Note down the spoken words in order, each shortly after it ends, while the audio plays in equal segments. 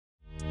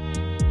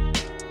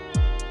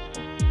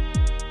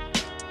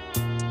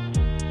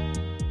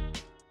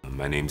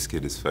My name's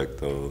Kiddus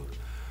Fecto.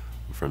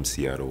 I'm from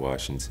Seattle,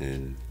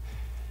 Washington,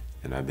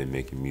 and I've been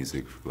making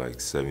music for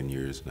like 7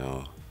 years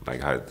now.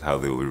 Like how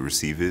they would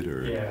receive it,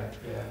 or Yeah.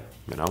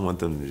 man, I want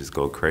them to just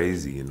go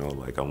crazy, you know.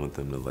 Like I want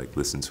them to like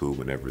listen to it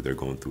whenever they're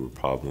going through a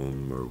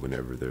problem, or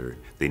whenever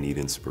they need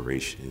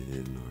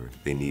inspiration, or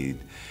they need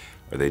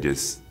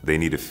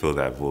to fill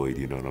that void.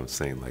 You know what I'm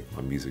saying? Like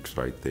my music's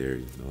right there,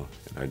 you know.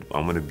 And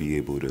I'm gonna be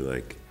able to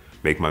like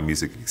make my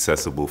music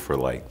accessible for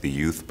like the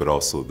youth, but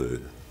also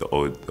the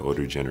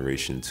older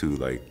generation too,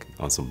 like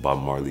on some Bob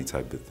Marley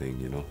type of thing,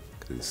 you know,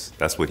 because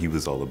that's what he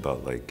was all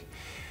about. Like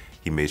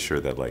he made sure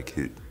that like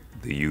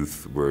the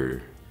youth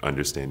were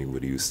understanding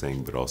what he was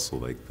saying, but also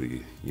like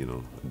the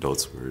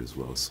adults were as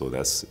well. So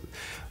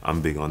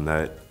I'm big on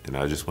that, and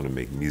I just want to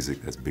make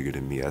music that's bigger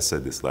than me. I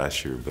said this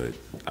last year, but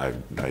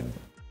I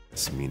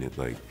just mean it.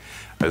 Like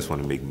I just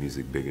want to make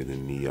music bigger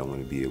than me. I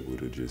want to be able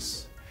to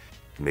just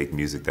make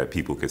music that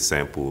people could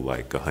sample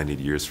like 100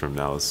 years from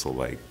now, so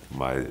like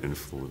my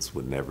influence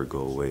would never go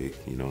away,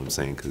 you know what I'm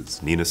saying?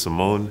 Because Nina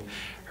Simone,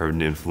 her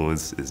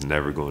influence is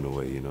never going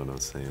away, you know what I'm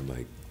saying?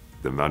 Like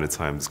the amount of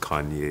times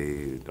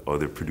Kanye and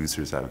other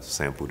producers have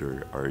sampled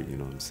her art, you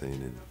know what I'm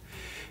saying, and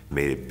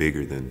made it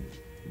bigger than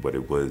what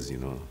it was, you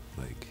know,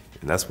 like,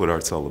 and that's what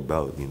art's all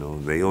about, you know?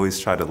 They always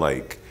try to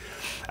like,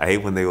 I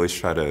hate when they always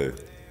try to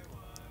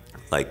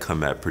like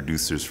come at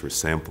producers for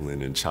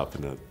sampling and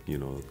chopping up, you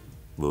know,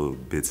 little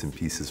bits and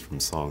pieces from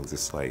songs.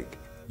 It's like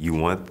you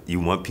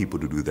want people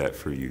to do that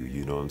for you,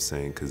 you know what I'm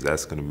saying? Because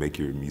that's gonna make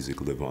your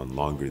music live on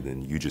longer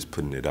than you just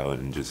putting it out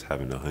and just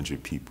having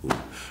 100 people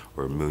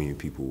or 1,000,000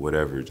 people,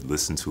 whatever,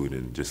 listen to it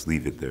and just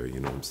leave it there, you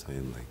know what I'm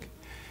saying? Like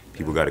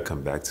people got to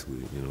come back to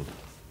it, you know.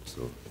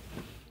 So.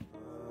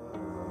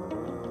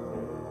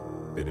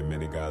 Been a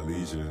minute, got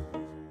leisure.